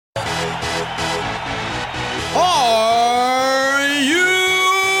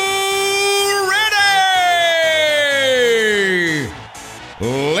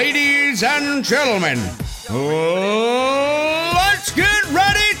and gentlemen, let's get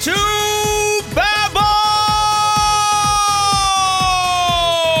ready to babble!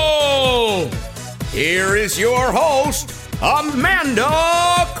 Here is your host, Amanda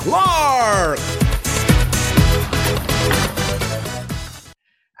Clark.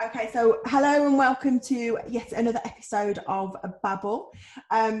 Okay, so hello and welcome to yet another episode of Babble.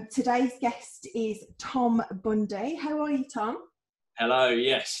 Today's guest is Tom Bundy. How are you, Tom? Hello,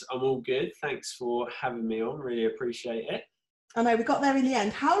 yes, I'm all good. Thanks for having me on. Really appreciate it. I know we got there in the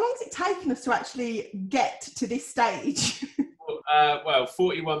end. How long has it taken us to actually get to this stage? Well,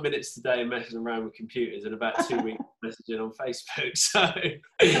 41 minutes today messing around with computers and about 2 weeks messaging on Facebook. So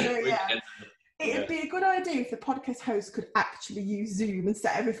It'd be a good idea if the podcast host could actually use Zoom and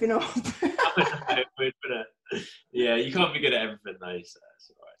set everything up. Yeah, you can't be good at everything though, so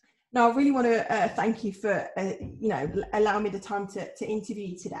that's all right. No, I really want to thank you for allowing me the time to interview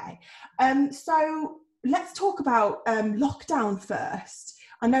you today. So let's talk about lockdown first.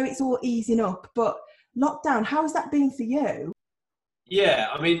 I know it's all easing up, but lockdown, how has that been for you? Yeah,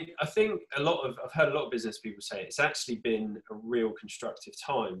 I mean, I think I've heard a lot of business people say it's actually been a real constructive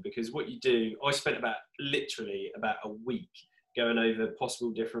time, because what you do, I spent literally about a week going over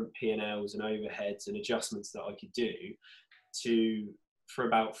possible different P&Ls and overheads and adjustments that I could do for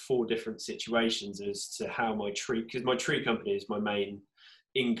about 4 different situations as to how because my tree company is my main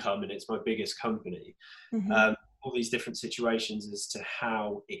income and it's my biggest company. Mm-hmm. All these different situations as to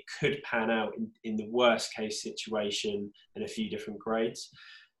how it could pan out in the worst case situation and a few different grades.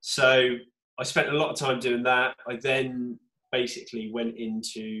 So I spent a lot of time doing that. I then basically went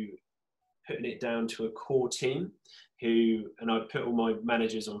into putting it down to a core team and I put all my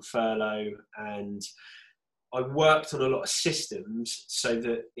managers on furlough, and I worked on a lot of systems so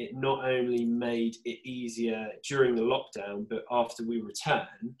that it not only made it easier during the lockdown, but after we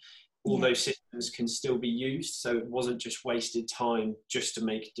return, all those systems can still be used. So it wasn't just wasted time just to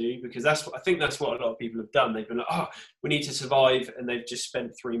make do, because I think that's what a lot of people have done. They've been like, we need to survive. And they've just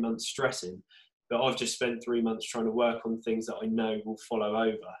spent 3 months stressing. But I've just spent 3 months trying to work on things that I know will follow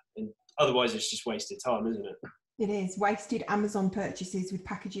over. And otherwise it's just wasted time, isn't it? It is. Wasted Amazon purchases with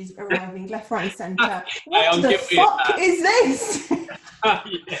packages arriving left, right and centre. What the fuck is this? Yeah,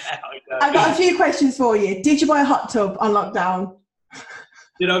 I know. I've got a few questions for you. Did you buy a hot tub on lockdown?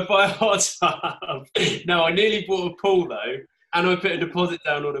 Did I buy a hot tub? No, I nearly bought a pool though. And I put a deposit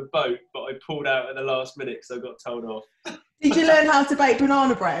down on a boat, but I pulled out at the last minute because I got told off. Did you learn how to bake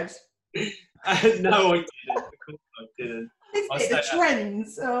banana bread? No, I didn't. Of course I didn't. The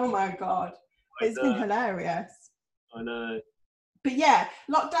trends. Oh my God. It's been hilarious. I know. But yeah,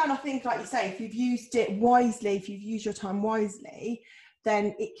 lockdown, I think, like you say, if you've used it wisely, if you've used your time wisely,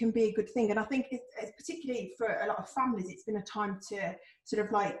 then it can be a good thing. And I think it's particularly for a lot of families, it's been a time to sort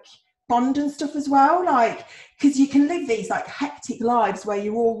of like bond and stuff as well. Like, because you can live these like hectic lives where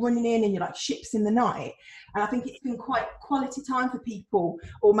you're all running in and you're like ships in the night. And I think it's been quite quality time for people,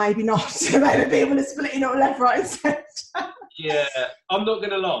 or maybe not, to maybe be able to split it up left, right and centre. Yeah, I'm not going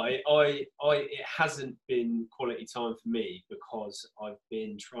to lie. It hasn't been quality time for me because I've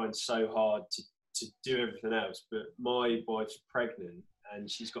been trying so hard to do everything else. But my wife's pregnant and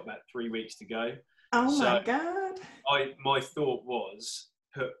she's got about 3 weeks to go. Oh my God. My thought was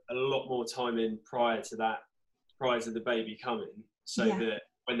put a lot more time in prior to the baby coming, so that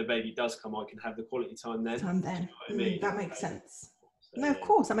when the baby does come, I can have the quality time then. You know what I mean? That makes sense. So, no, of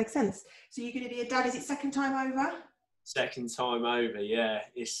course, that makes sense. So you're going to be a dad, is it second time over? Second time over, yeah.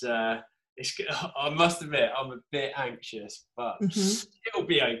 It's I must admit, I'm a bit anxious, but it'll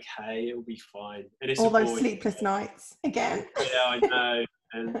be okay. It'll be fine. And it's all those sleepless nights again. Yeah, I know.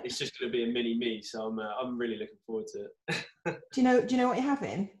 And it's just going to be a mini me, so I'm really looking forward to it. Do you know what you're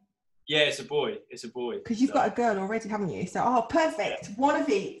having? Yeah, it's a boy. It's a boy. Because you've got a girl already, haven't you? So, perfect. Yeah. One of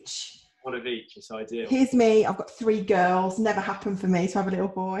each. One of each. It's ideal. Here's me. I've got 3 girls. Never happened for me to have a little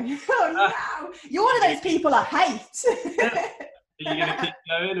boy. Oh no! You're one of those people I hate. Are you going to keep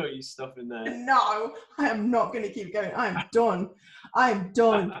going, or are you stopping there? No, I am not going to keep going. I am done.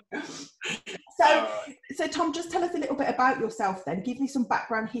 So Tom, just tell us a little bit about yourself then. Give me some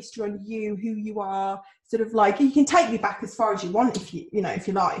background history on you, who you are, sort of like, you can take me back as far as you want if you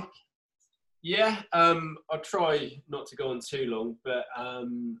like. Yeah, I'll try not to go on too long, but I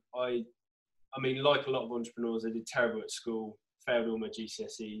mean, like a lot of entrepreneurs, I did terrible at school, failed all my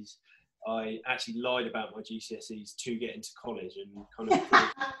GCSEs. I actually lied about my GCSEs to get into college and kind of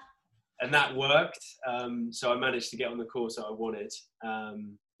and that worked. So I managed to get on the course that I wanted.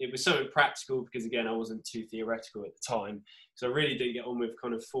 It was something practical because, again, I wasn't too theoretical at the time. So I really didn't get on with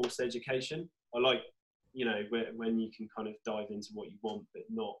kind of forced education. I like you know, when you can kind of dive into what you want, but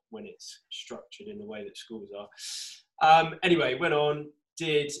not when it's structured in the way that schools are. Anyway, went on,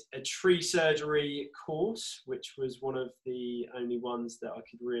 did a tree surgery course, which was one of the only ones that I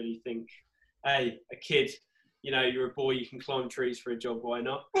could really think, hey, a kid, you know, you're a boy, you can climb trees for a job, why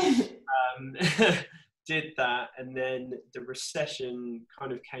not? Did that, and then the recession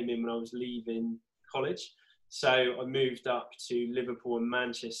kind of came in when I was leaving college. So I moved up to Liverpool and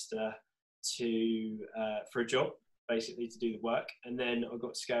Manchester to for a job, basically to do the work. And then I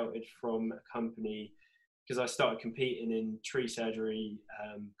got scouted from a company because I started competing in tree surgery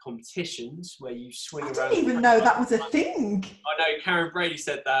competitions where you swing around. I didn't even know that was a thing. I know, Karen Brady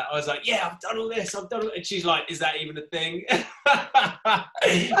said that. I was like, yeah, I've done all this, I've done all. And she's like, is that even a thing?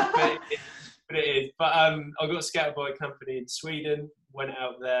 But it is. But I got scouted by a company in Sweden, went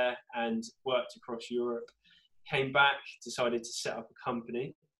out there and worked across Europe, came back, decided to set up a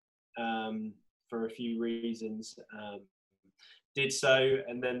company for a few reasons. Did so,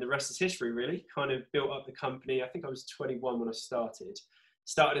 and then the rest is history, really. Kind of built up the company. I think I was 21 when I started.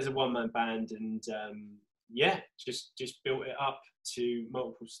 Started as a one-man band, and just built it up to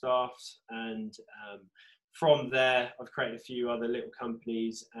multiple staffs. And from there, I've created a few other little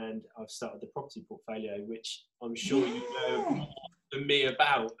companies, and I've started the property portfolio, which I'm sure you know more than me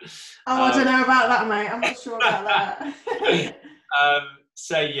about. Oh, I don't know about that, mate. I'm not sure about that.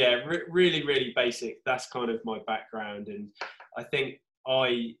 So yeah, really, really basic. That's kind of my background, and I think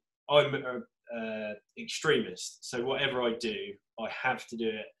I'm an extremist. So whatever I do, I have to do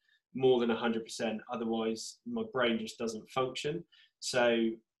it more than 100%. Otherwise, my brain just doesn't function.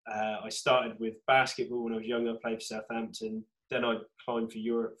 So I started with basketball when I was younger. I played for Southampton. Then I climbed for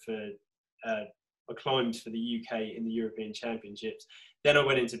Europe I climbed for the UK in the European Championships. Then I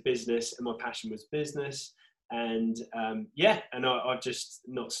went into business, and my passion was business. And and I've just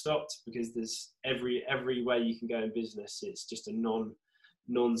not stopped, because there's every way you can go in business. It's just a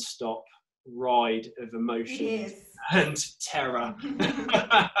non-stop ride of emotions and terror.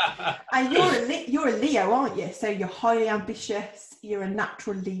 And you're a Leo, aren't you? So you're highly ambitious. You're a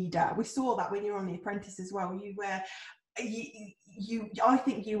natural leader. We saw that when you were on The Apprentice as well. You were, I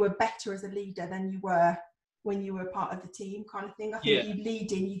think you were better as a leader than you were when you were part of the team, kind of thing. I think you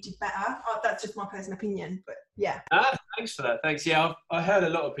leading, you did better. That's just my personal opinion, but yeah. Thanks for that. Thanks. Yeah, I heard a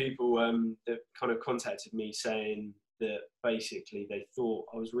lot of people that kind of contacted me saying that basically they thought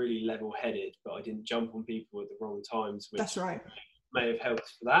I was really level-headed, but I didn't jump on people at the wrong times, which that's right. may have helped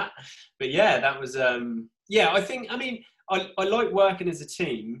for that. But yeah, that was I think, I mean, I like working as a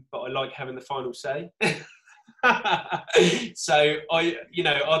team, but I like having the final say. So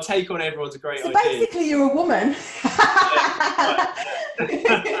I'll take on everyone's great idea. So basically you're a woman.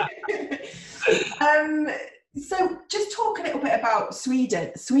 So just talk a little bit about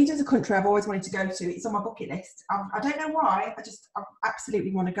Sweden. Sweden's a country I've always wanted to go to. It's on my bucket list. I don't know why. I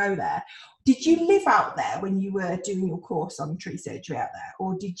absolutely want to go there. Did you live out there when you were doing your course on tree surgery out there, or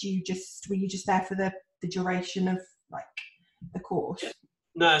were you just there for the duration of like the course?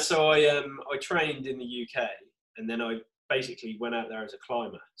 No, so I trained in the UK, and then I basically went out there as a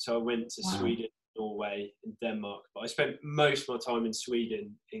climber. So I went to Sweden, Norway, and Denmark. But I spent most of my time in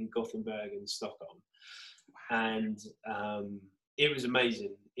Sweden, in Gothenburg and Stockholm. And it was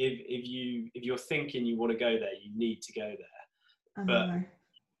amazing. If you're thinking you want to go there, you need to go there. But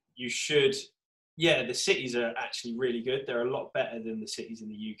you should. Yeah, the cities are actually really good. They're a lot better than the cities in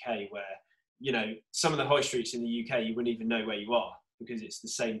the UK, where some of the high streets in the UK you wouldn't even know where you are, because it's the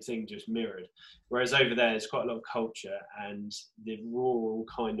same thing just mirrored. Whereas over there, there's quite a lot of culture, and the rural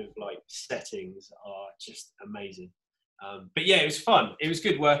kind of like settings are just amazing. But yeah, it was fun. It was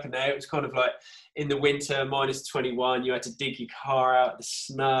good working there. It was kind of like in the winter, -21. You had to dig your car out of the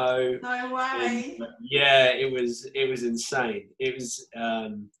snow. No way. And, yeah, it was insane. It was.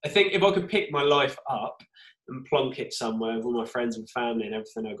 I think if I could pick my life up and plonk it somewhere with all my friends and family and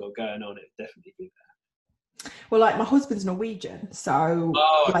everything I've got going on, it'd definitely be there. Well, like my husband's Norwegian, so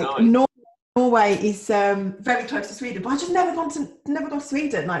nice. Norway is very close to Sweden, but I just never gone to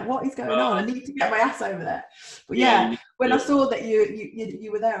Sweden. Like, what is going on? I need to get my ass over there. But when I saw that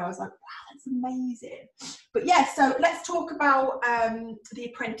you were there, I was like, wow, that's amazing. But yeah, so let's talk about The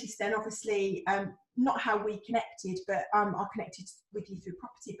Apprentice then. Obviously, not how we connected, but I connected with you through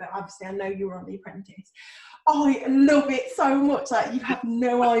property. But obviously, I know you were on The Apprentice. I love it so much. Like, you have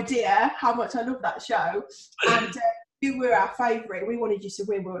no idea how much I love that show. And you were our favourite. We wanted you to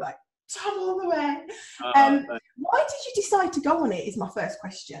win. We were like, Tom all the way. Why did you decide to go on it is my first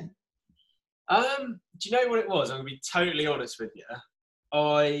question. Do you know what it was? I'm going to be totally honest with you.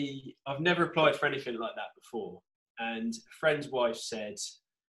 I've never applied for anything like that before. And a friend's wife said,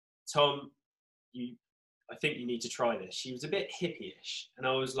 Tom, I think you need to try this. She was a bit hippie-ish. And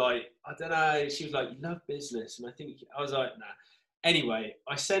I was like, I don't know. She was like, you love business. And I was like, nah. Anyway,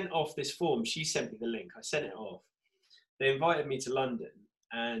 I sent off this form. She sent me the link. I sent it off. They invited me to London,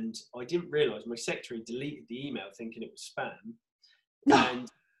 and I didn't realise my secretary deleted the email thinking it was spam. And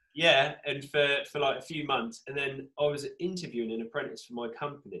yeah, and for like a few months. And then I was interviewing an apprentice for my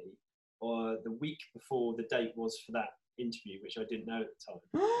company the week before the date was for that interview, which I didn't know at the time.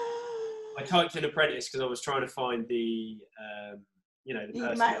 I typed in apprentice because I was trying to find the the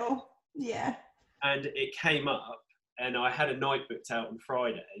person. Email. Yeah. And it came up, and I had a night booked out on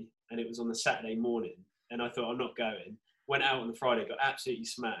Friday, and it was on the Saturday morning, and I thought, I'm not going. Went out on the Friday, got absolutely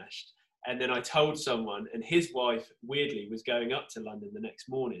smashed. And then I told someone, and his wife, weirdly, was going up to London the next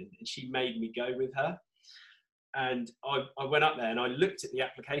morning, and she made me go with her. And I went up there, and I looked at the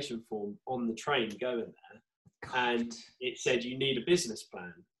application form on the train going there, and it said, you need a business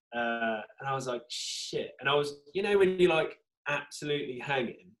plan. And I was like, shit. And I was, when you're like absolutely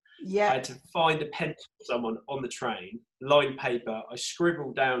hanging, yeah, I had to find a pencil for someone on the train, line paper. I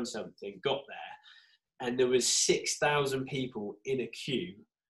scribbled down something, got there, and there was 6,000 people in a queue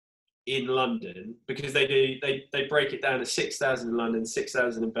in London, because they break it down to 6,000 in London,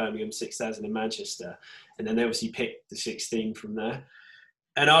 6,000 in Birmingham, 6,000 in Manchester, and then they obviously picked the 16 from there.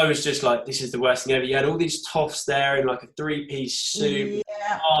 And I was just like, this is the worst thing ever. You had all these toffs there in like a 3-piece suit.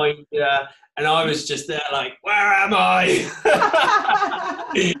 Yeah. And I was just there like, where am I?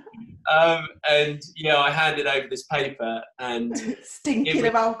 And yeah, I handed over this paper, and stinking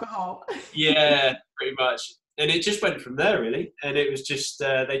of alcohol. Yeah, pretty much. And it just went from there, really. And it was just,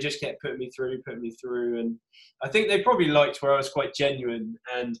 they just kept putting me through. And I think they probably liked where I was quite genuine,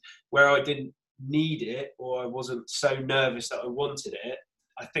 and where I didn't need it, or I wasn't so nervous that I wanted it.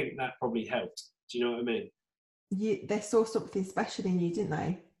 I think that probably helped. Do you know what I mean? They saw something special in you, didn't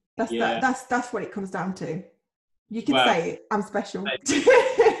they? That's what it comes down to. You can say, I'm special. I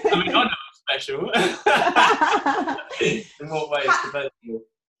mean, I know I'm special. In what way is special?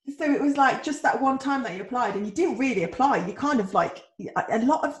 So it was like just that one time that you applied, and you didn't really apply. You kind of like, a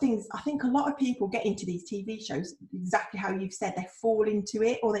lot of things, I think a lot of people get into these TV shows exactly how you've said. They fall into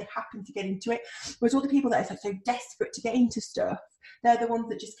it, or they happen to get into it. Whereas all the people that are so desperate to get into stuff, they're the ones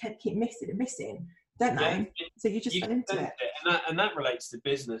that just keep missing, don't they? Yeah, so you just fell into it. And that relates to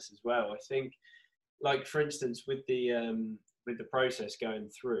business as well. I think, like, for instance, with the process going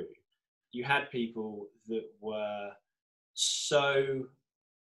through, you had people that were so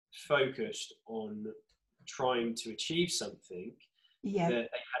focused on trying to achieve something that they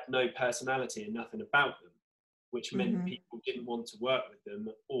had no personality and nothing about them, which meant people didn't want to work with them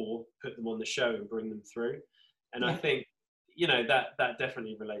or put them on the show and bring them through. And I think, that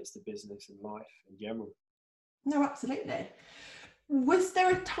definitely relates to business and life in general. No, absolutely. Was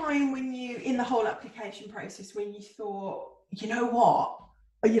there a time when you, in the whole application process, when you thought, you know what?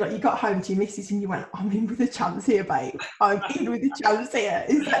 Or you got home to your missus and you went, I'm in with a chance here, babe. I'm in with a chance here.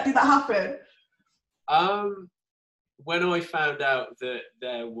 Did that happen? When I found out that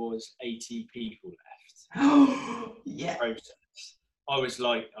there was 80 people left, yeah, process, I was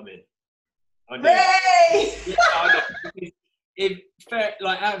like, I'm in. I know. Hey! Yeah, I know.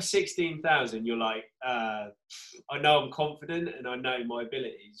 Like out of 16,000, you're like, I know I'm confident and I know my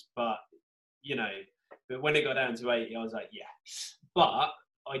abilities, but but when it got down to 80, I was like, yeah. But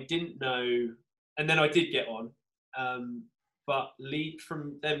I didn't know, and then I did get on, but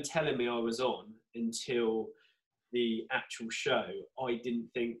from them telling me I was on until the actual show, I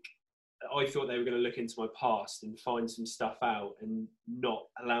thought they were going to look into my past and find some stuff out and not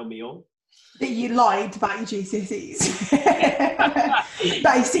allow me on. That you lied about your GCSEs.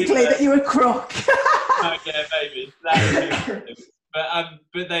 Basically, that you were a crook. Yeah, maybe.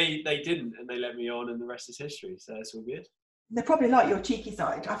 But they didn't, and they let me on, and the rest is history, so it's all good. They probably like your cheeky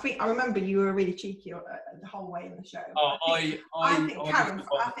side. I remember you were really cheeky the whole way in the show. I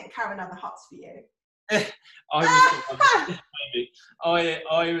think Karen had the hots for you. I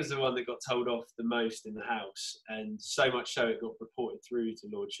was the one that got told off the most in the house, and so much so it got reported through to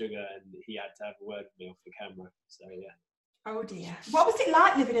Lord Sugar, and he had to have a word with me off the camera. So yeah. Oh dear. What was it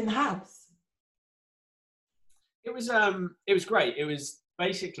like living in the house? It was great. It was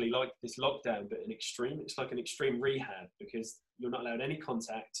basically like this lockdown, but an extreme. It's like an extreme rehab, because you're not allowed any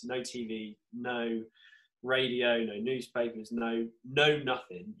contact, no TV, no radio, no newspapers, no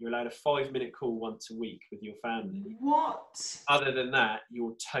nothing. You're allowed a 5-minute call once a week with your family. What? Other than that,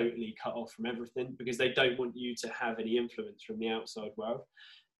 you're totally cut off from everything, because they don't want you to have any influence from the outside world.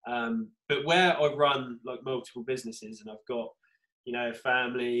 But where I run like multiple businesses, and I've got a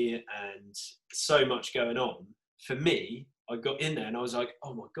family and so much going on, for me, I got in there and I was like,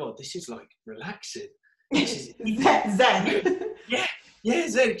 oh my God, this is like relaxing. this is Zen. yeah,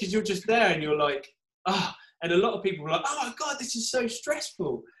 Zen, because you're just there and you're like, and a lot of people were like, oh my God, this is so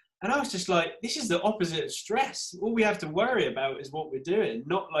stressful. And I was just like, this is the opposite of stress. All we have to worry about is what we're doing,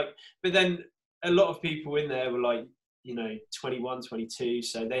 not like, but then a lot of people in there were like, 21, 22,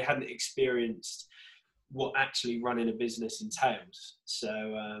 so they hadn't experienced what actually running a business entails.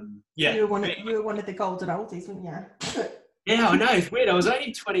 So, yeah. You were one of the golden oldies, weren't you? Yeah, I know, it's weird. I was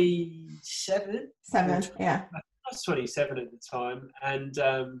only 27. Yeah. I was 27 at the time. And,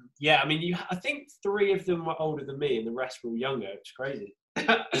 I think 3 of them were older than me and the rest were younger. It's crazy.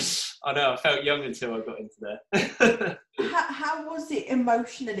 I know, I felt young until I got into there. How was it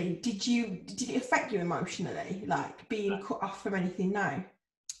emotionally? Did it affect you emotionally, like being cut off from anything now? No.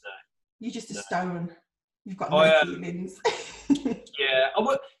 You're just a stone. You've got no feelings. Yeah,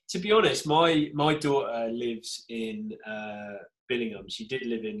 to be honest, my daughter lives in Billingham. She did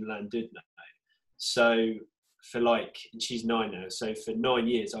live in Llandudno. So and she's 9 now. So for 9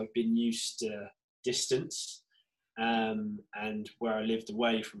 years, I've been used to distance. And where I lived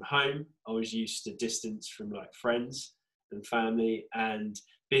away from home, I was used to distance from like friends and family, and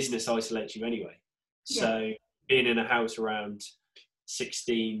business isolates you anyway. So being in a house around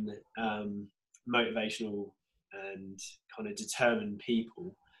 16 motivational and kind of determined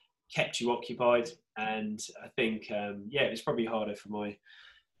people kept you occupied. And I think, it was probably harder for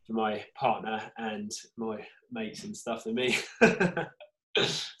my partner and my mates and stuff than me.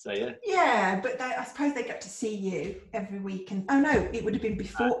 So but I suppose they get to see you every week. And it would have been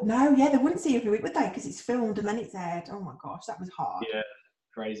before. They wouldn't see you every week, would they? Because it's filmed and then it's aired. Oh my gosh, that was hard. Yeah,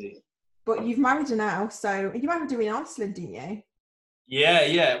 crazy. But you've married her now, so you married her in Iceland, didn't you?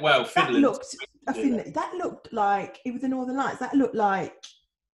 Yeah. Well, Finland. That looked like it was the Northern Lights. That looked like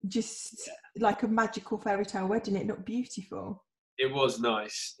just like a magical fairy tale wedding. It looked beautiful. It was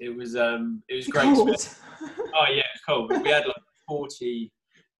nice. It was great. Cold. Oh yeah, it's cold. But we had like 40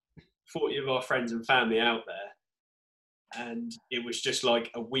 of our friends and family out there, and it was just like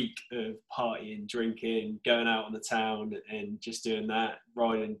a week of partying, drinking, going out on the town and just doing that,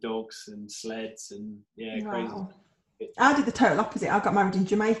 riding dogs and sleds and crazy. I did the total opposite. I got married in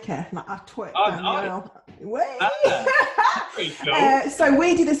Jamaica. Like I twerked down the aisle. Pretty cool. So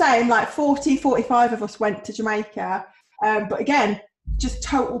we did the same. Like 45 of us went to Jamaica, but again, just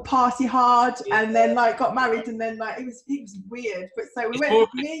total party hard, and then like got married, and then like it was weird. But so we went. More of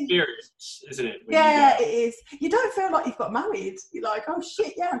an experience, isn't it? It is. You don't feel like you've got married. You're like, oh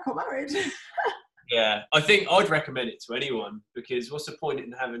shit, I got married. Yeah, I think I'd recommend it to anyone, because what's the point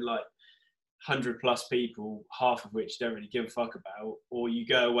in having like 100+ people, half of which don't really give a fuck about, or you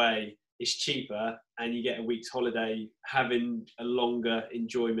go away, it's cheaper, and you get a week's holiday, having a longer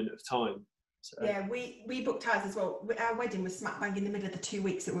enjoyment of time. So. Yeah, we booked ours as well. Our wedding was smack bang in the middle of the 2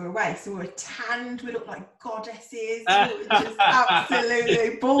 weeks that we were away, so we were tanned. We looked like goddesses. We were just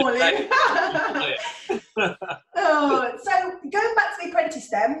absolutely balling. So going back to The Apprentice,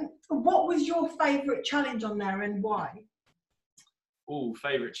 then, what was your favourite challenge on there, and why? Oh,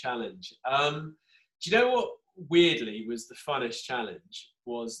 favourite challenge. Do you know what? Weirdly, was the funnest challenge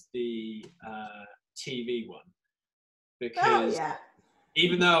was the TV one, because.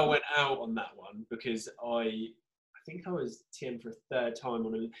 Even though I went out on that one, because I think I was TM for a third time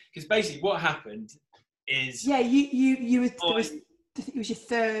on it. Because basically what happened is... Yeah, you was, I think it was your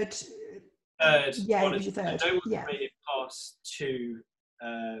third... Yeah, it was your third. No one made it past 2,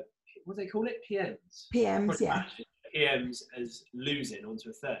 what do they call it? PMs, yeah. PMs as losing onto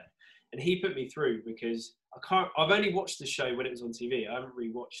a third. And he put me through because I've only watched the show when it was on TV. I haven't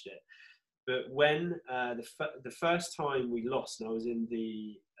rewatched it. But when the first time we lost, and I was in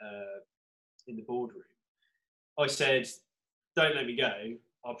the boardroom, I said, "Don't let me go.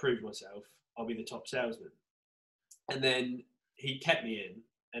 I'll prove myself. I'll be the top salesman." And then he kept me in.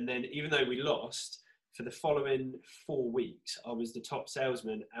 And then even though we lost, for the following 4 weeks, I was the top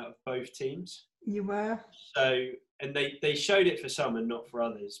salesman out of both teams. You were. So, and they showed it for some and not for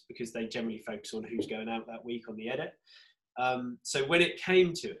others, because they generally focus on who's going out that week on the edit. So when it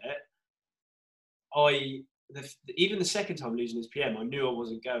came to it, even the second time losing as PM, I knew I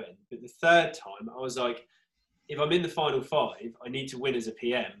wasn't going. But the third time, I was like, if I'm in the final 5, I need to win as a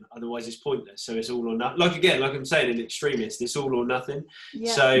PM. Otherwise, it's pointless. So it's all or nothing. Like I'm saying, an extremist, it's all or nothing.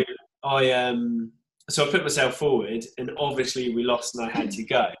 Yeah. So I put myself forward, and obviously we lost, and I had to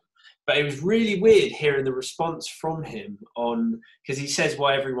go. But it was really weird hearing the response from him because he says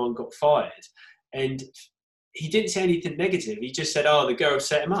why everyone got fired, and he didn't say anything negative. He just said, "Oh, the girl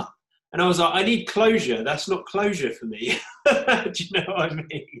set him up." And I was like, I need closure. That's not closure for me. Do you know what I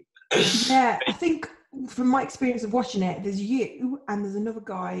mean? Yeah, I think from my experience of watching it, there's you and there's another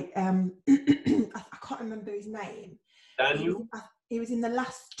guy. I can't can't remember his name. Daniel? He was in the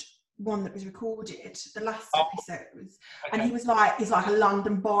last one that was recorded, the last episodes, okay. and he's like a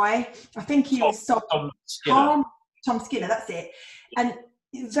London boy. I think he was Tom Skinner. Tom Skinner, that's it. And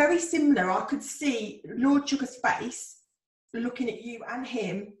very similar. I could see Lord Sugar's face looking at you and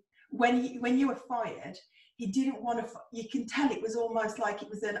him when you were fired. He didn't want to. You can tell it was almost like it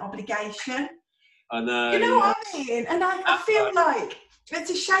was an obligation. I know. You know what I mean? And I feel like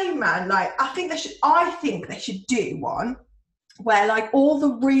it's a shame, man. Like I think they should do one where like all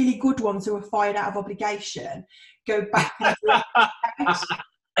the really good ones who were fired out of obligation go back and do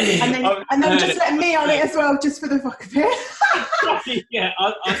it. And then just let me on it as well, just for the fuck of it. Yeah,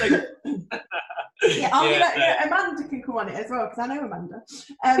 I'll take it. Amanda can come on it as well, because I know Amanda.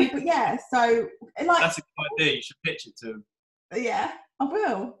 But yeah, so like that's a good idea. You should pitch it to him. Yeah, I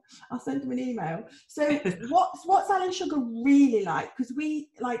will. I'll send him an email. So what's Alan Sugar really like? Because we,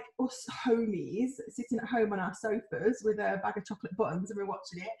 like us homies sitting at home on our sofas with a bag of chocolate buttons and we're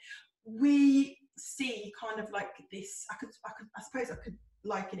watching it, we see kind of like this, I suppose I could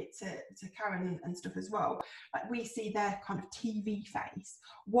liken it to Karen and stuff as well. Like we see their kind of TV face.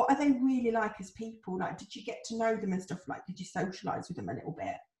 What are they really like as people? Like, did you get to know them and stuff? Like, did you socialise with them a little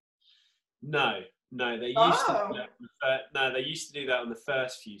bit? No, they used to do that. They used to do that on the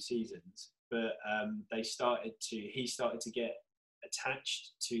first few seasons, but he started to get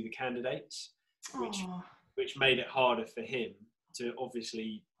attached to the candidates, which made it harder for him to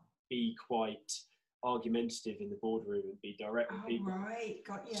obviously be quite argumentative in the boardroom and be direct with people. Right,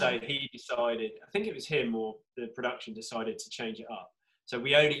 got you. So he decided, I think it was him or the production decided to change it up. So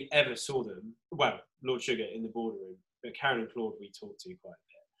we only ever saw them, well, Lord Sugar in the boardroom, but Karen and Claude we talked to quite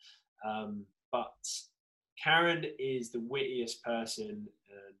a bit. But Karen is the wittiest person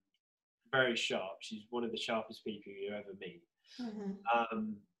and very sharp. She's one of the sharpest people you ever meet.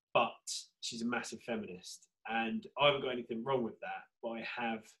 Mm-hmm. But she's a massive feminist. And I haven't got anything wrong with that, but I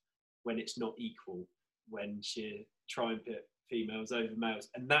have when it's not equal, when she try and put females over males.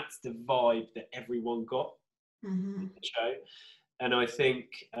 And that's the vibe that everyone got in the show. And I think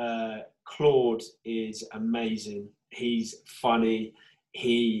Claude is amazing. He's funny.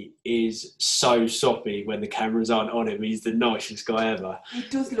 He is so soppy when the cameras aren't on him. He's the nicest guy ever. He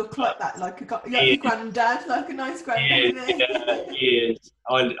does look like that, like a granddad, like a nice granddad. He is.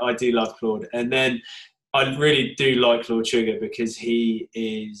 I do love Claude. And then I really do like Lord Sugar because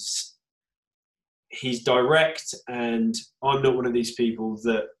he's direct, and I'm not one of these people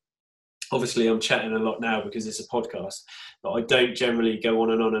that, obviously I'm chatting a lot now because it's a podcast, but I don't generally go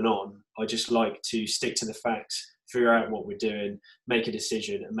on and on and on. I just like to stick to the facts, figure out what we're doing, make a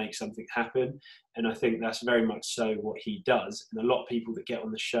decision and make something happen. And I think that's very much so what he does. And a lot of people that get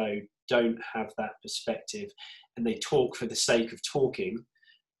on the show don't have that perspective, and they talk for the sake of talking,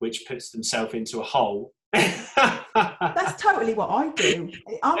 which puts themselves into a hole. That's totally what I do.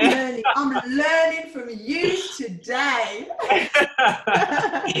 I'm learning from you today.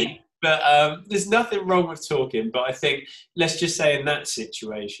 But there's nothing wrong with talking, but I think, let's just say in that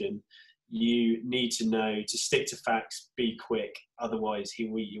situation, you need to know to stick to facts, be quick, otherwise he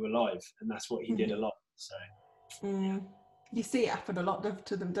will eat you alive. And that's what he did a lot. So you see it happen a lot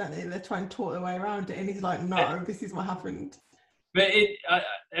to them, don't they? They try and talk their way around it, and he's like, no, this is what happened. But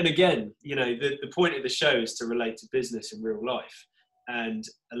and again, you know, the point of the show is to relate to business in real life. And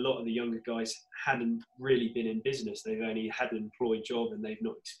a lot of the younger guys hadn't really been in business. They've only had an employed job and they've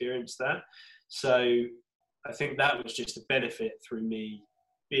not experienced that. So I think that was just a benefit through me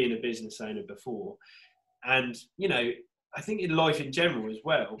being a business owner before. And, you know, I think in life in general as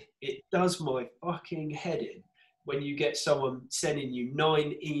well, it does my fucking head in when you get someone sending you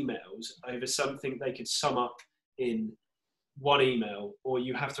 9 emails over something they could sum up in one email, or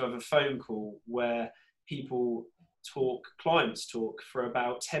you have to have a phone call where clients talk for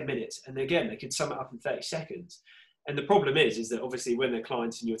about 10 minutes. And again, they could sum it up in 30 seconds. And the problem is that obviously when they're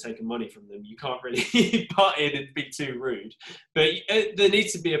clients and you're taking money from them, you can't really butt in and be too rude. But there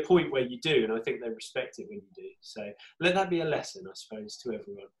needs to be a point where you do, and I think they respect it when you do. So let that be a lesson, I suppose, to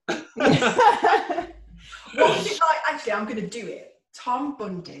everyone. What was it like? Actually, I'm going to do it. Tom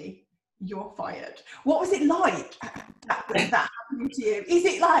Bundy, you're fired. What was it like that happened to you? Is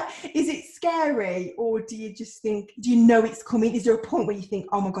it scary, or do you know it's coming? Is there a point where you think,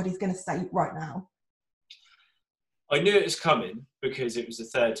 oh my God, he's going to say it right now? I knew it was coming because it was the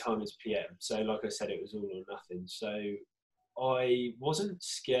 3rd time as PM. So like I said, it was all or nothing. So I wasn't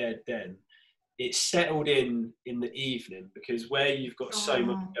scared then. It settled in the evening, because where you've got so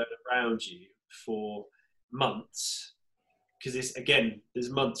much going around you for months, because there's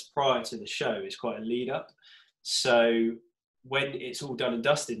months prior to the show, it's quite a lead up. So when it's all done and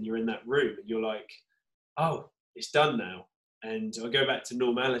dusted and you're in that room and you're like, oh, it's done now, and I go back to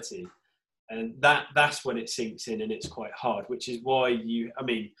normality, and that's when it sinks in, and it's quite hard. Which is why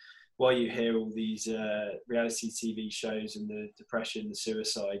why you hear all these reality TV shows and the depression, the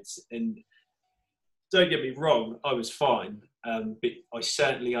suicides. And don't get me wrong, I was fine, but I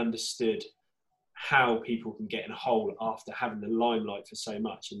certainly understood how people can get in a hole after having the limelight for so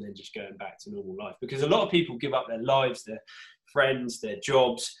much and then just going back to normal life. Because a lot of people give up their lives, their friends, their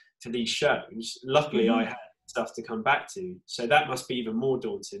jobs for these shows. Luckily, I had stuff to come back to, so that must be even more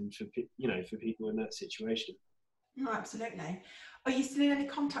daunting for people in that situation. No, absolutely. Are you still in any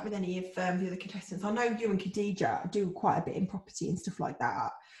contact with any of the other contestants? I know you and Khadija do quite a bit in property and stuff like that.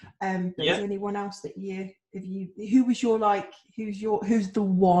 But is there anyone else that who's the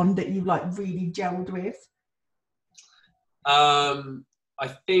one that you like really gelled with? I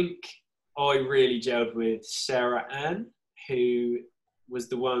think I really gelled with Sarah Ann, who was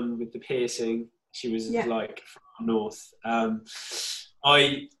the one with the piercing. She was like from north. I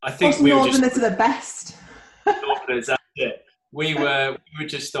think we were just the best. Northerners, that's it. We were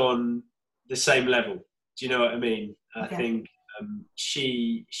just on the same level. Do you know what I mean? I think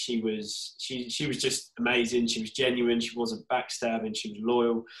she was just amazing. She was genuine. She wasn't backstabbing. She was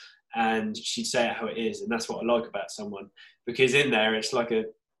loyal, and she'd say it how it is. And that's what I like about someone, because in there it's like a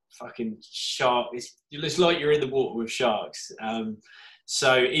fucking shark. It's like you're in the water with sharks.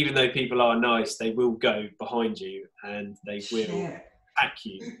 So even though people are nice, they will go behind you and they will attack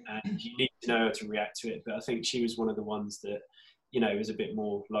you, and you need to know how to react to it. But I think she was one of the ones that, was a bit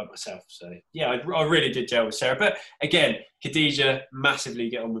more like myself. So yeah, I really did gel with Sarah. But again, Khadija, massively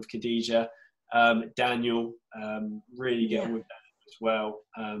get on with Khadija. Daniel, really get on with Daniel as well.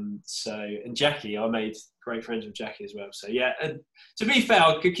 And Jackie, I made great friends with Jackie as well. So yeah, and to be fair,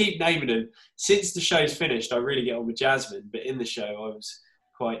 I could keep naming them. Since the show's finished, I really get on with Jasmine. But in the show, I was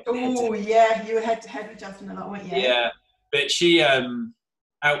quite... Oh yeah, you were head to head with Jasmine a lot, weren't you? Yeah, but she,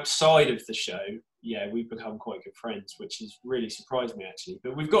 outside of the show, we've become quite good friends, which has really surprised me actually.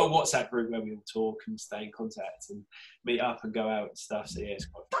 But we've got a WhatsApp group where we all talk and stay in contact and meet up and go out and stuff. So yeah, it's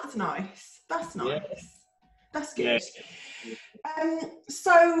quite fun. That's nice. That's nice. Yeah. That's good. Yeah.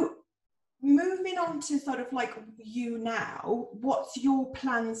 So moving on to sort of like you now, what's your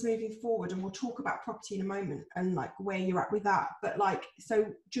plans moving forward? And we'll talk about property in a moment and like where you're at with that. But like, so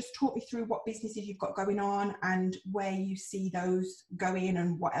just talk me through what businesses you've got going on and where you see those going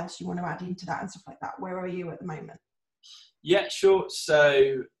and what else you want to add into that and stuff like that. Where are you at the moment? Yeah, sure.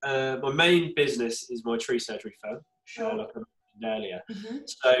 So my main business is my tree surgery firm. Sure. Like I mentioned earlier.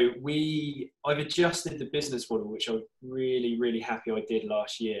 So I've adjusted the business model, which I'm really, really happy I did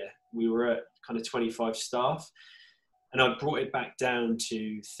last year. We were at kind of 25 staff, and I brought it back down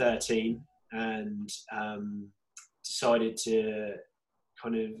to 13 and decided to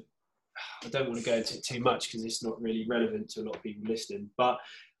kind of, I don't want to go into it too much because it's not really relevant to a lot of people listening, but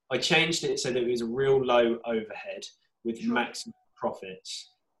I changed it so that it was a real low overhead with maximum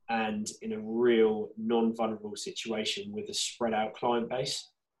profits and in a real non-vulnerable situation with a spread out client base.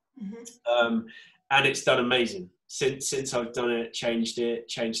 And it's done amazing. Since I've done it, changed the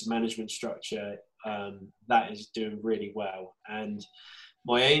management structure, that is doing really well. And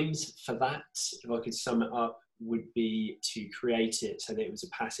my aims for that, if I could sum it up, would be to create it so that it was a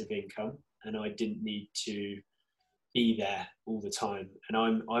passive income and I didn't need to be there all the time.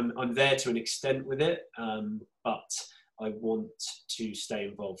 And I'm there to an extent with it, but I want to stay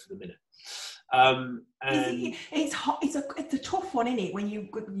involved for the minute. And it's a tough one, isn't it? When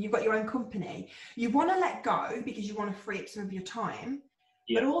you've got your own company, you want to let go because you want to free up some of your time,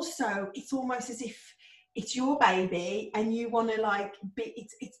 but also it's almost as if it's your baby and you want to like be.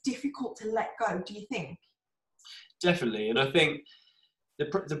 It's difficult to let go. Do you think? Definitely, and I think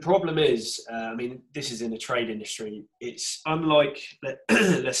the problem is, this is in the trade industry. It's unlike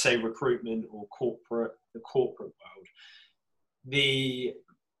let's say recruitment or the corporate world. The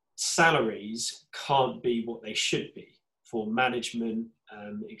salaries can't be what they should be for management,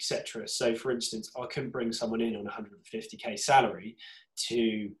 etc. So, for instance, I couldn't bring someone in on 150k salary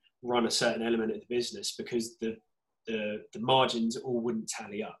to run a certain element of the business because the margins all wouldn't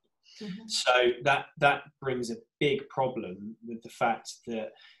tally up. So that brings a big problem with the fact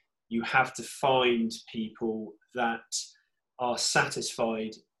that you have to find people that are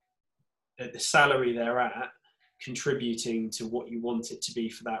satisfied at the salary they're at, contributing to what you want it to be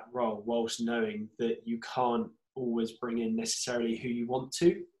for that role, whilst knowing that you can't always bring in necessarily who you want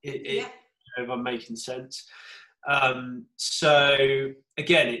to. If I'm making sense. So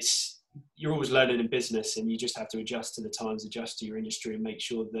again, you're always learning in business, and you just have to adjust to the times, adjust to your industry, and make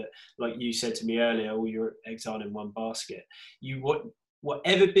sure that, like you said to me earlier, all your eggs aren't in one basket.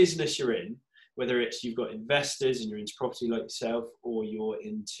 Whatever business you're in, whether it's you've got investors and you're into property like yourself, or you're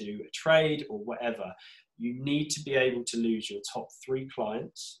into a trade or whatever, you need to be able to lose your top 3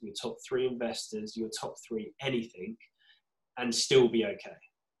 clients, your top 3 investors, your top 3 anything, and still be okay.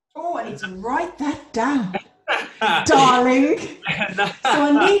 Oh, I need to write that down, darling. So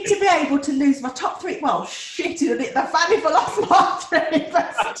I need to be able to lose my top 3. Well, shit, it'll hit the fan if I lost my 3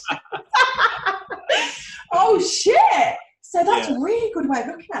 investors. Oh, shit. So that's a really good way of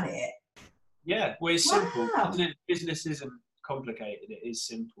looking at it. Yeah, well, it's simple. Business isn't complicated. It is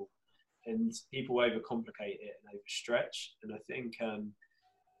simple. And people overcomplicate it and overstretch. And I think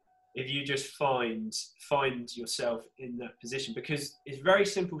if you just find yourself in that position, because it's very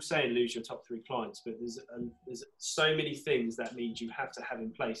simple saying lose your top 3 clients, but there's so many things that means you have to have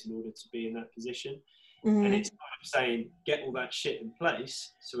in place in order to be in that position. Mm-hmm. And it's kind of saying get all that shit in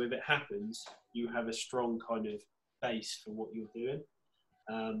place, so if it happens, you have a strong kind of base for what you're doing.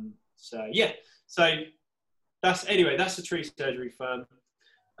 So that's the tree surgery firm.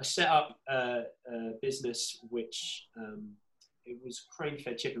 I set up a business which it was crane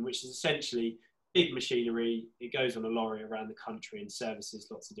fed chipping, which is essentially big machinery. It goes on a lorry around the country and services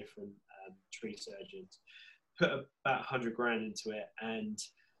lots of different tree surgeons. Put about 100 grand into it, and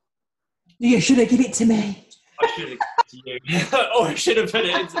you should have given it to me. I should have given it to you, or I should have put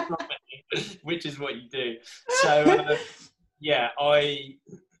it into property, which is what you do. So I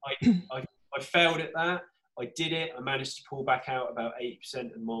failed at that. I did it. I managed to pull back out about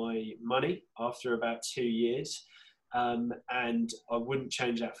 8% of my money after about 2 years. And I wouldn't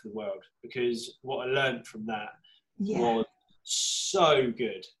change that for the world, because what I learned from that was so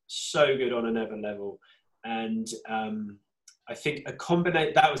good on another level. And I think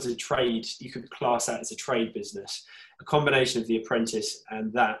that was a trade. You could class that as a trade business. A combination of The Apprentice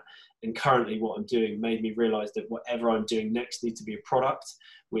and that, and currently what I'm doing, made me realize that whatever I'm doing next needs to be a product,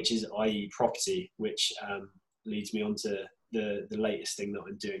 which is i.e. property, which leads me on to the latest thing that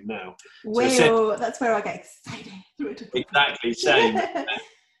I'm doing now. Well, that's where I get excited. Exactly, same.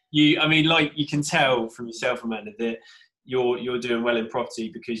 You can tell from yourself, Amanda, that you're doing well in property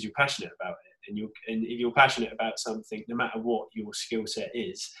because you're passionate about it. And if you're passionate about something, no matter what your skill set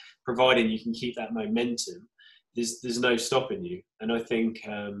is, providing you can keep that momentum, there's no stopping you. And I think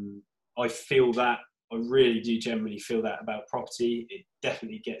I feel that, I really do generally feel that about property. It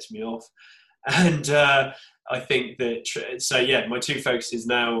definitely gets me off. And I think that, my 2 focuses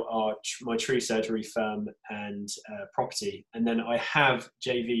now are my tree surgery firm and property. And then I have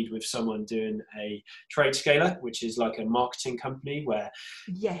JV'd with someone doing a trade scaler, which is like a marketing company where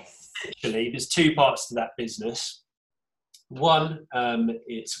actually there's 2 parts to that business. One,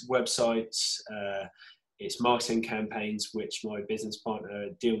 it's websites, it's marketing campaigns, which my business partner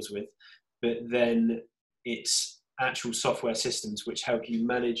deals with, but then it's actual software systems which help you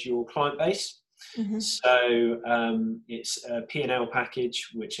manage your client base. Mm-hmm. So it's a P&L package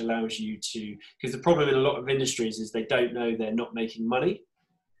which allows you to, because the problem in a lot of industries is they don't know they're not making money.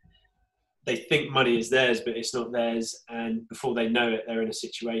 They think money is theirs, but it's not theirs, and before they know it, they're in a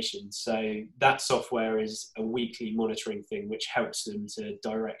situation. So that software is a weekly monitoring thing which helps them to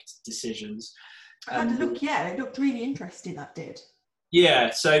direct decisions. I had a look, it looked really interesting, that did.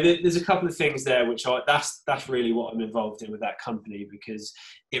 Yeah, so there's a couple of things there which that's really what I'm involved in with that company, because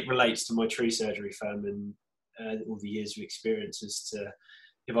it relates to my tree surgery firm and all the years of experience as to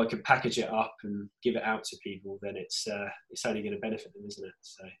if I can package it up and give it out to people, then it's only going to benefit them, isn't it?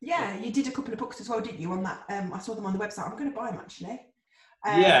 So yeah, you did a couple of books as well, didn't you, on that? I saw them on the website. I'm going to buy them actually.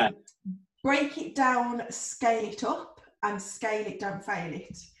 Break it down, scale it up, and scale it, don't fail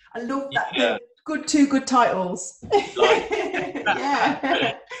it. I love that. Yeah. Two good titles.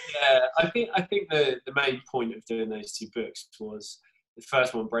 Yeah. I think the main point of doing those 2 books was the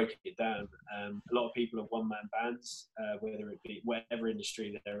first one, breaking it down. A lot of people are one-man bands, whether it be whatever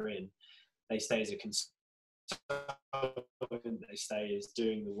industry that they're in. They stay as a consultant, they stay as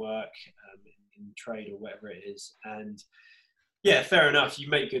doing the work in trade or whatever it is. And yeah, fair enough. You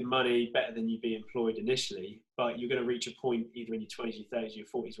make good money, better than you'd be employed initially, but you're going to reach a point either in your 20s, your 30s, your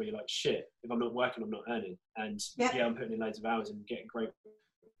 40s where you're like, shit, if I'm not working, I'm not earning. And I'm putting in loads of hours and getting great.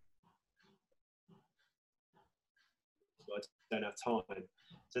 I don't have time.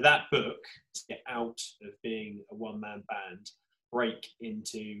 So that book, to get out of being a one-man band, break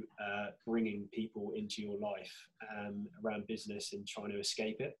into bringing people into your life around business and trying to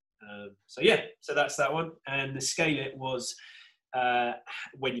escape it. So that's that one. And the scale it was,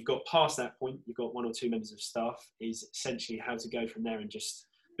 when you've got past that point, you've got 1 or 2 members of staff, is essentially how to go from there and just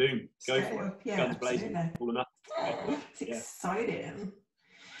boom, go for it. Yeah, guns blazing, all or nothing. It's exciting.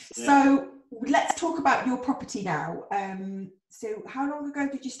 So let's talk about your property now. So how long ago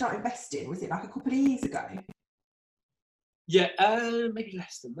did you start investing? Was it like a couple of years ago? Yeah, maybe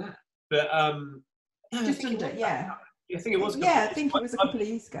less than that. But Just under, yeah. I think it was. Yeah, I think it was a couple of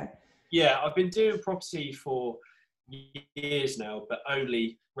years ago. Yeah, I've been doing property for years now, but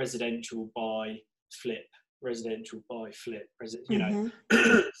only residential buy flip, you know.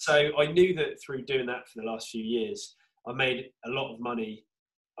 So I knew that through doing that for the last few years, I made a lot of money.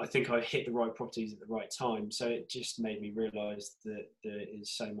 I think I hit the right properties at the right time. So it just made me realise that there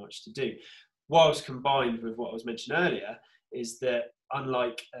is so much to do. Whilst combined with what I was mentioning earlier, is that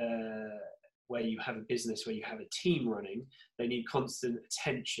unlike where you have a business where you have a team running, they need constant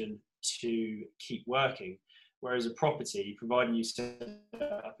attention to keep working. Whereas a property, providing you set it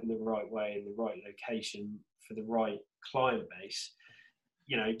up in the right way, in the right location for the right client base,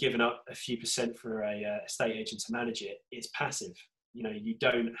 you know, giving up a few percent for a estate agent to manage it, it's passive. You know, you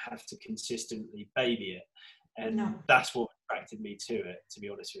don't have to consistently baby it. And that's what attracted me to it, to be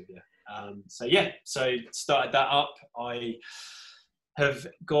honest with you. So started that up. I have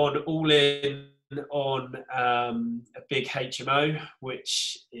gone all in on a big HMO,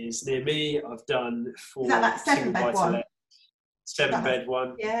 which is near me. I've done 4 that 7-bed one? 7-bed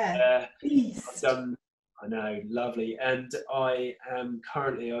one. Yeah. I've done, I know, lovely. And I am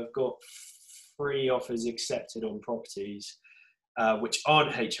currently, I've got 3 offers accepted on properties, which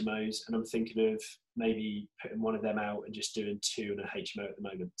aren't HMOs, and I'm thinking of maybe putting one of them out and just doing 2 in a HMO at the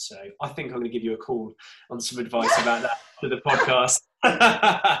moment. So I think I'm going to give you a call on some advice about that for the podcast.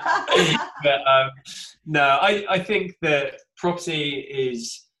 But no, I think that property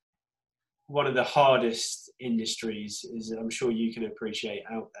is one of the hardest industries, as I'm sure you can appreciate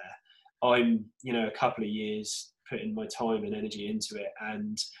out there. I'm, you know, a couple of years putting my time and energy into it,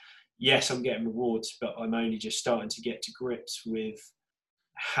 and yes, I'm getting rewards, but I'm only just starting to get to grips with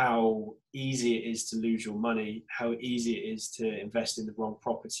how easy it is to lose your money, how easy it is to invest in the wrong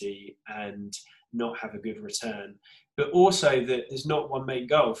property and not have a good return. But also that there's not one main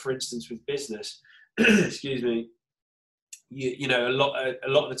goal. For instance, with business, excuse me, you know, a lot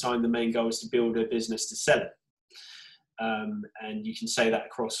of the time the main goal is to build a business to sell it. And you can say that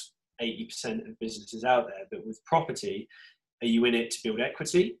across 80% of businesses out there. But with property, are you in it to build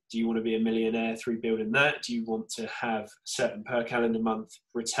equity? Do you want to be a millionaire through building that? Do you want to have a certain per calendar month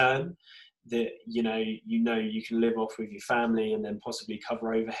return that you can live off with your family and then possibly cover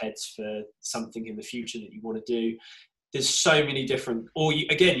overheads for something in the future that you want to do? There's so many different, or you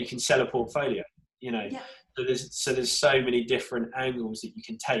can sell a portfolio, you know. Yeah. So there's so many different angles that you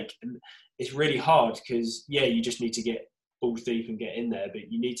can take, and it's really hard because you just need to get balls deep and get in there,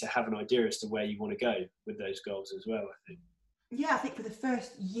 but you need to have an idea as to where you want to go with those goals as well, I think. Yeah, I think for the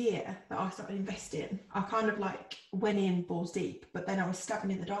first year that I started investing, I kind of like went in balls deep, but then I was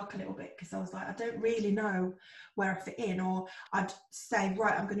stabbing in the dark a little bit because I was like, I don't really know where I fit in. Or I'd say,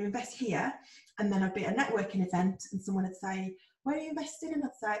 right, I'm going to invest here. And then I'd be at a networking event and someone would say, where are you investing? And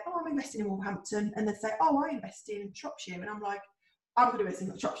I'd say, oh, I'm investing in Wolverhampton. And they'd say, oh, I invest in Shropshire. And I'm like, I'm going to invest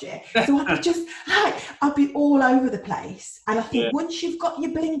in Shropshire. So I'd be just like, I'd be all over the place. And I think once you've got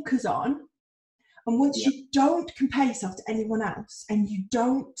your blinkers on, and once you don't compare yourself to anyone else, and you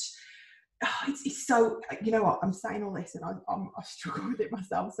don't, it's so, you know what, I'm saying all this and I struggle with it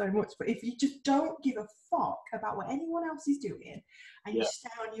myself so much, but if you just don't give a fuck about what anyone else is doing and you stay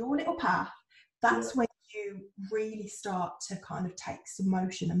on your little path, that's when you really start to kind of take some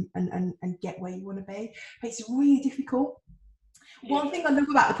motion and get where you want to be. But it's really difficult. One thing I love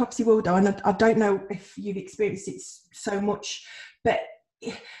about the property world, though, and I don't know if you've experienced it so much, but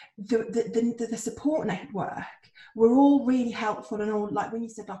the support network, we're all really helpful, and all, like when you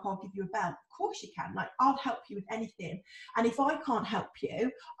said, like, I'll give you a bell, of course you can, like, I'll help you with anything. And if I can't help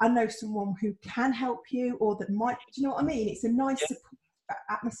you, I know someone who can help you, or that might, do you know what I mean? It's a nice support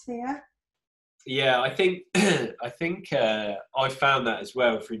atmosphere. Yeah, I think I found that as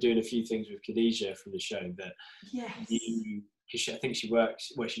well through doing a few things with Khadija from the show, that because I think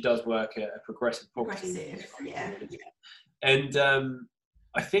she does work at a progressive property. And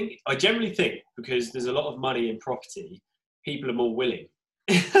I generally think, because there's a lot of money in property, people are more willing.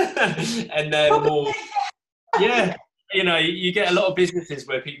 And they're more, you know, you get a lot of businesses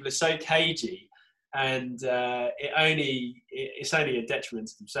where people are so cagey, and it's only a detriment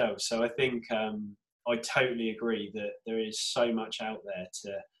to themselves. So I think I totally agree that there is so much out there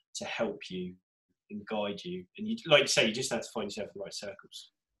to help you and guide you. And you, like you say, you just have to find yourself in the right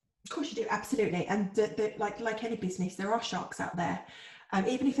circles. Of course you do, absolutely. And like any business, there are sharks out there.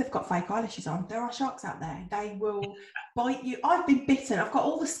 Even if they've got fake eyelashes on, there are sharks out there. They will bite you. I've been bitten. I've got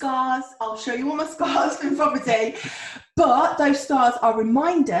all the scars. I'll show you all my scars from property. But those scars are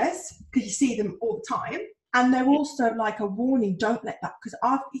reminders, because you see them all the time. And they're also like a warning, don't let that, because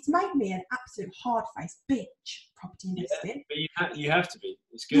it's made me an absolute hard-faced bitch, property investing. Yeah, but you have to be.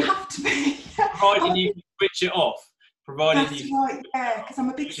 It's good. You have to be. Provided you can switch it off. That's right, yeah, because I'm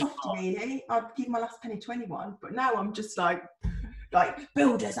a big softy, really. I'd give my last penny to anyone, but now I'm just like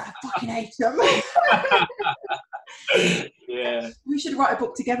builders, I fucking hate them. Yeah. We should write a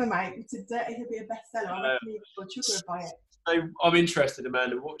book together, mate. It'll be a bestseller. I reckon you should buy it. So I'm interested,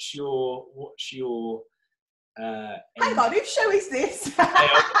 Amanda. What's your hang on, whose show is this?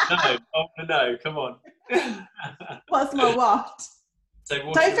 No, come on. What's my what? So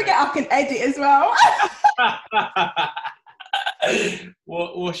don't forget I can edit as well.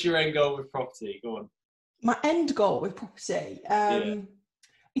 What's your end goal with property? Go on. My end goal with property,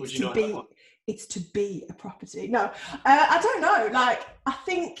 it's to be a property. No, I don't know. Like, I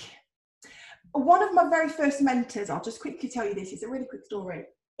think one of my very first mentors, I'll just quickly tell you this. It's a really quick story.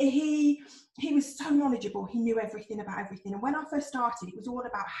 He was so knowledgeable. He knew everything about everything. And when I first started, it was all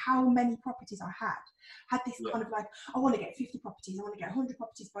about how many properties I had this kind of like, I want to get 50 properties. I want to get 100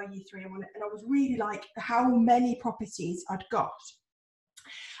 properties by year 3. And I was really like how many properties I'd got.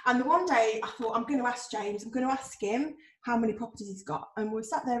 And the one day I thought, I'm going to ask James, I'm going to ask him how many properties he's got. And we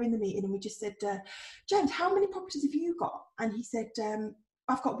sat there in the meeting and we just said, James, how many properties have you got? And he said,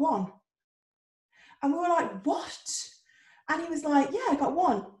 I've got 1. And we were like, what? And he was like, yeah, I got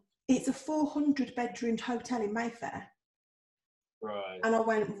 1. It's a 400-bedroomed hotel in Mayfair. Right. And I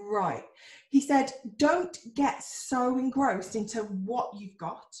went, right. He said, don't get so engrossed into what you've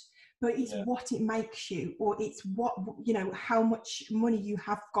got, but it's what it makes you, or it's what, how much money you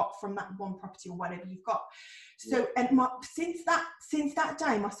have got from that one property or whatever you've got. So, and since that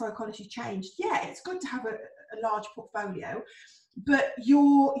day, my psychology changed. Yeah, it's good to have a large portfolio, but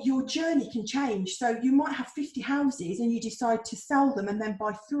your journey can change. So you might have 50 houses and you decide to sell them and then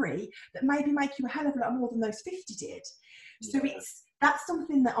buy 3 that maybe make you a hell of a lot more than those 50 did. So that's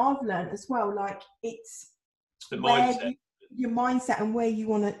something that I've learned as well. Like, it's the mindset. Your mindset and where you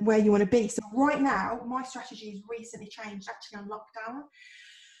want to be. So right now, my strategy has recently changed, actually on lockdown.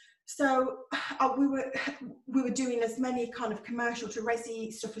 So we were doing as many kind of commercial to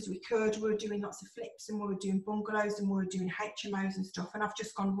resi stuff as we could. We were doing lots of flips and we were doing bungalows and we were doing HMOs and stuff. And I've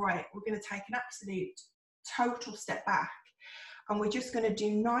just gone, right, we're going to take an absolute total step back and we're just going to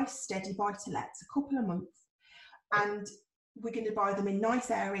do nice, steady buy-to-lets, a couple of months. And we're going to buy them in nice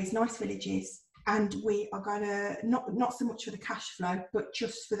areas, nice villages. And we are going to, not so much for the cash flow, but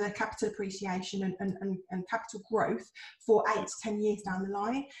just for the capital appreciation and capital growth for 8 to 10 years down the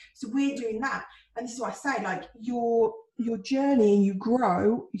line. So we're doing that. And this is what I say, like, your journey, and you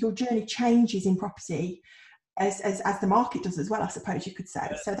grow, your journey changes in property as the market does as well, I suppose you could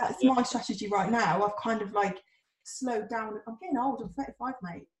say. So that's my strategy right now. I've kind of like slowed down. I'm getting old. I'm 35,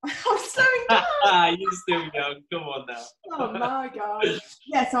 mate. I'm slowing down. You're still young. Come on now. Oh my God.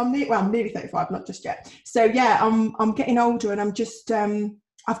 Yes, I'm nearly 35, not just yet. So yeah, I'm getting older, and I'm just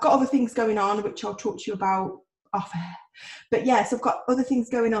I've got other things going on which I'll talk to you about off air. But yes, I've got other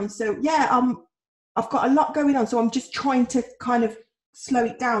things going on. So yeah, I've got a lot going on. So I'm just trying to kind of slow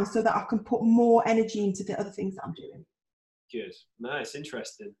it down so that I can put more energy into the other things that I'm doing. Good. No, it's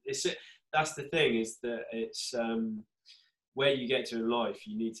interesting. That's the thing, is that it's where you get to in life,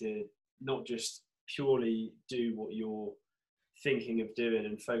 you need to not just purely do what you're thinking of doing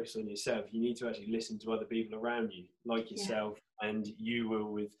and focus on yourself. You need to actually listen to other people around you, like yourself, and you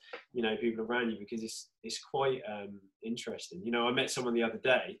will with people around you, because it's quite interesting. I met someone the other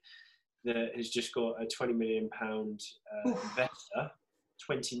day that has just got a £20 million investor,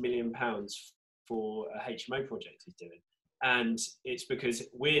 £20 million for a HMO project he's doing. And it's because,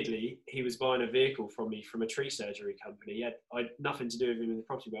 weirdly, he was buying a vehicle from me from a tree surgery company. I had nothing to do with him in the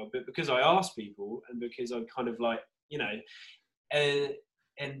property world, but because I asked people, and because I'm kind of like,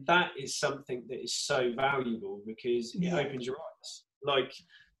 and that is something that is so valuable, because it opens your eyes. Like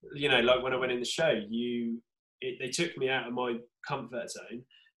when I went in the show, they took me out of my comfort zone.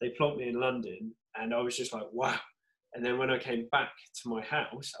 They plonked me in London, and I was just like, wow. And then when I came back to my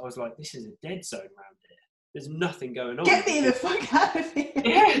house, I was like, this is a dead zone around here. There's nothing going on. Get me the fuck out of here.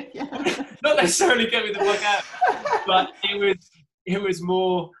 Yeah. Not necessarily get me the fuck out, but it was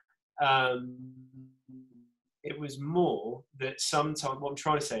more that sometimes, what I'm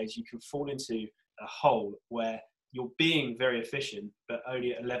trying to say is, you can fall into a hole where you're being very efficient, but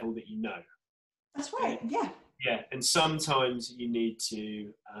only at a level that you know. That's right. Yeah. Yeah, and sometimes you need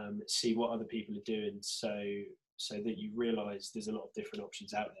to see what other people are doing, so that you realise there's a lot of different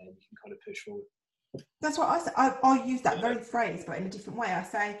options out there, and you can kind of push forward. That's what I say. I use that very phrase, but in a different way. I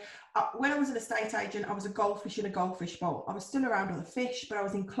say, when I was an estate agent, I was a goldfish in a goldfish bowl. I was still around other fish, but I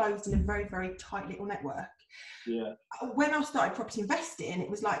was enclosed in a very, very tight little network. Yeah. When I started property investing, it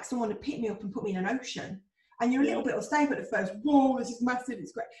was like someone had picked me up and put me in an ocean. And you're a little bit unstable at first. Whoa, this is massive,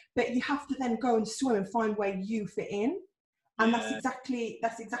 it's great. But you have to then go and swim and find where you fit in. And that's exactly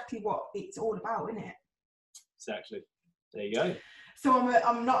what it's all about, isn't it? Exactly. There you go. So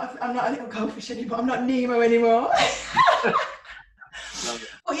I'm not a little goldfish anymore. I'm not Nemo anymore.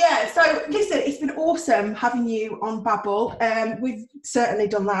 But yeah, so listen, it's been awesome having you on Babble. We've certainly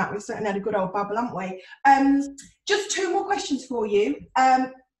done that. We've certainly had a good old babble, haven't we? Just 2 more questions for you.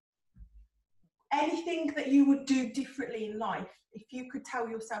 Anything that you would do differently in life, if you could tell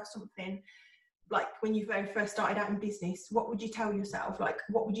yourself something, like when you very first started out in business, what would you tell yourself? Like,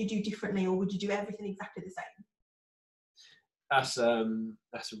 what would you do differently, or would you do everything exactly the same? That's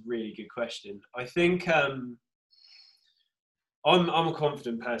a really good question. I think I'm a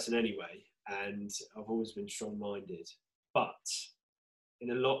confident person anyway, and I've always been strong-minded. But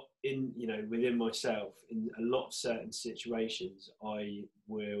within myself, in a lot of certain situations, I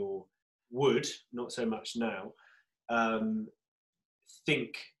would not so much now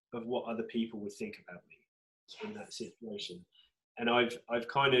think of what other people would think about me in that situation. And I've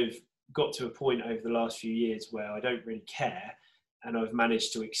kind of got to a point over the last few years where I don't really care, and I've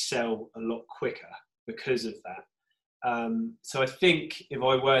managed to excel a lot quicker because of that. So I think if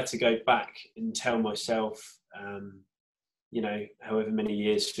I were to go back and tell myself, however many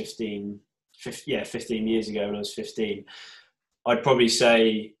years, 15 years ago when I was 15, I'd probably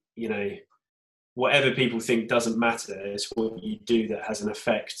say, whatever people think doesn't matter. It's what you do that has an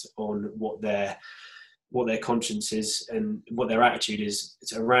effect on what their conscience is and what their attitude is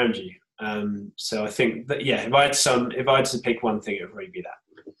around you. So I think that, if I had to pick one thing, it would probably be that.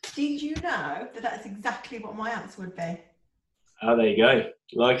 Did you know that that's exactly what my answer would be? Oh, there you go.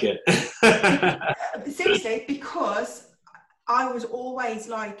 Like it. Seriously, because I was always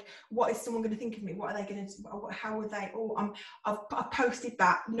like, what is someone going to think of me? What are they going to do? How are they? Oh, I've posted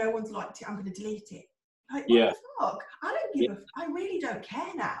that. No one's liked it. I'm going to delete it. Like, what the fuck? I really don't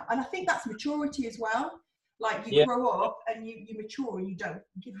care now. And I think that's maturity as well. Like, you grow up and you mature and you don't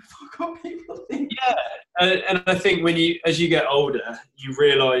give a fuck what people think. Yeah. And I think as you get older, you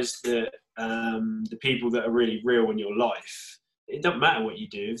realise that the people that are really real in your life, it doesn't matter what you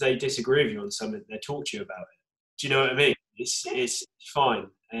do. If they disagree with you on something, they talk to you about it. Do you know what I mean? It's fine.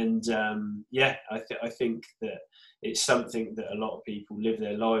 And I think that it's something that a lot of people live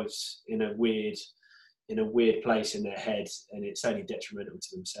their lives in a weird place in their head, and it's only detrimental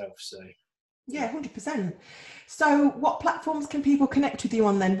to themselves. So yeah, 100%. So what platforms can people connect with you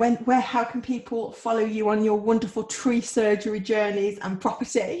on then? How can people follow you on your wonderful tree surgery journeys and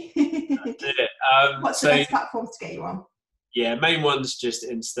property? That's it. What's the best platforms to get you on? Yeah, main one's just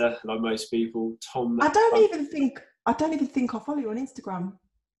Insta, like most people. Tom. I don't even think I follow you on Instagram.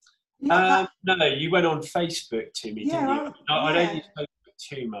 No, you went on Facebook to me, didn't you? I don't use Facebook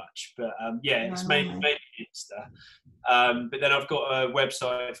too much, but it's mainly Insta. But then I've got a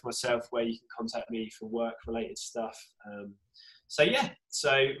website for myself where you can contact me for work-related stuff. So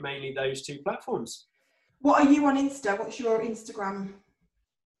mainly those 2 platforms. What are you on Insta? What's your Instagram?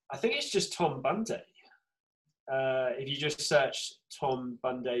 I think it's just Tom Bunday. If you just search Tom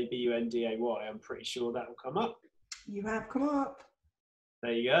Bunday, Bunday, I'm pretty sure that will come up. You have come up.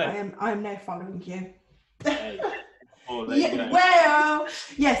 There you go. I am now following you. There you go. Well,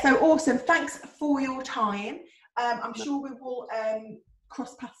 so awesome. Thanks for your time. I'm sure we will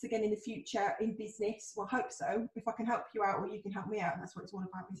cross paths again in the future in business. Well, I hope so. If I can help you out or you can help me out, that's what it's all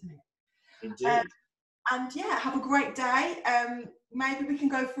about, isn't it? Indeed. And have a great day. Maybe we can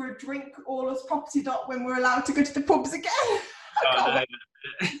go for a drink, all us property dot, when we're allowed to go to the pubs again.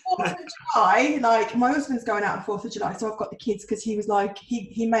 4th of July, like my husband's going out on 4th of July, so I've got the kids, because he was like,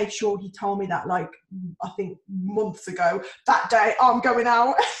 he made sure he told me that, like, I think months ago, that day I'm going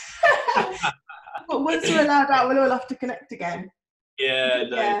out. But once we're allowed out, we'll all have to connect again.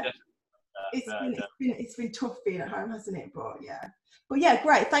 Definitely. It's been tough being at home, hasn't it? But yeah,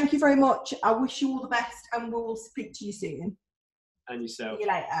 great. Thank you very much. I wish you all the best, and we'll speak to you soon. And yourself. See you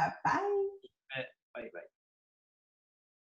later. Bye. Bye.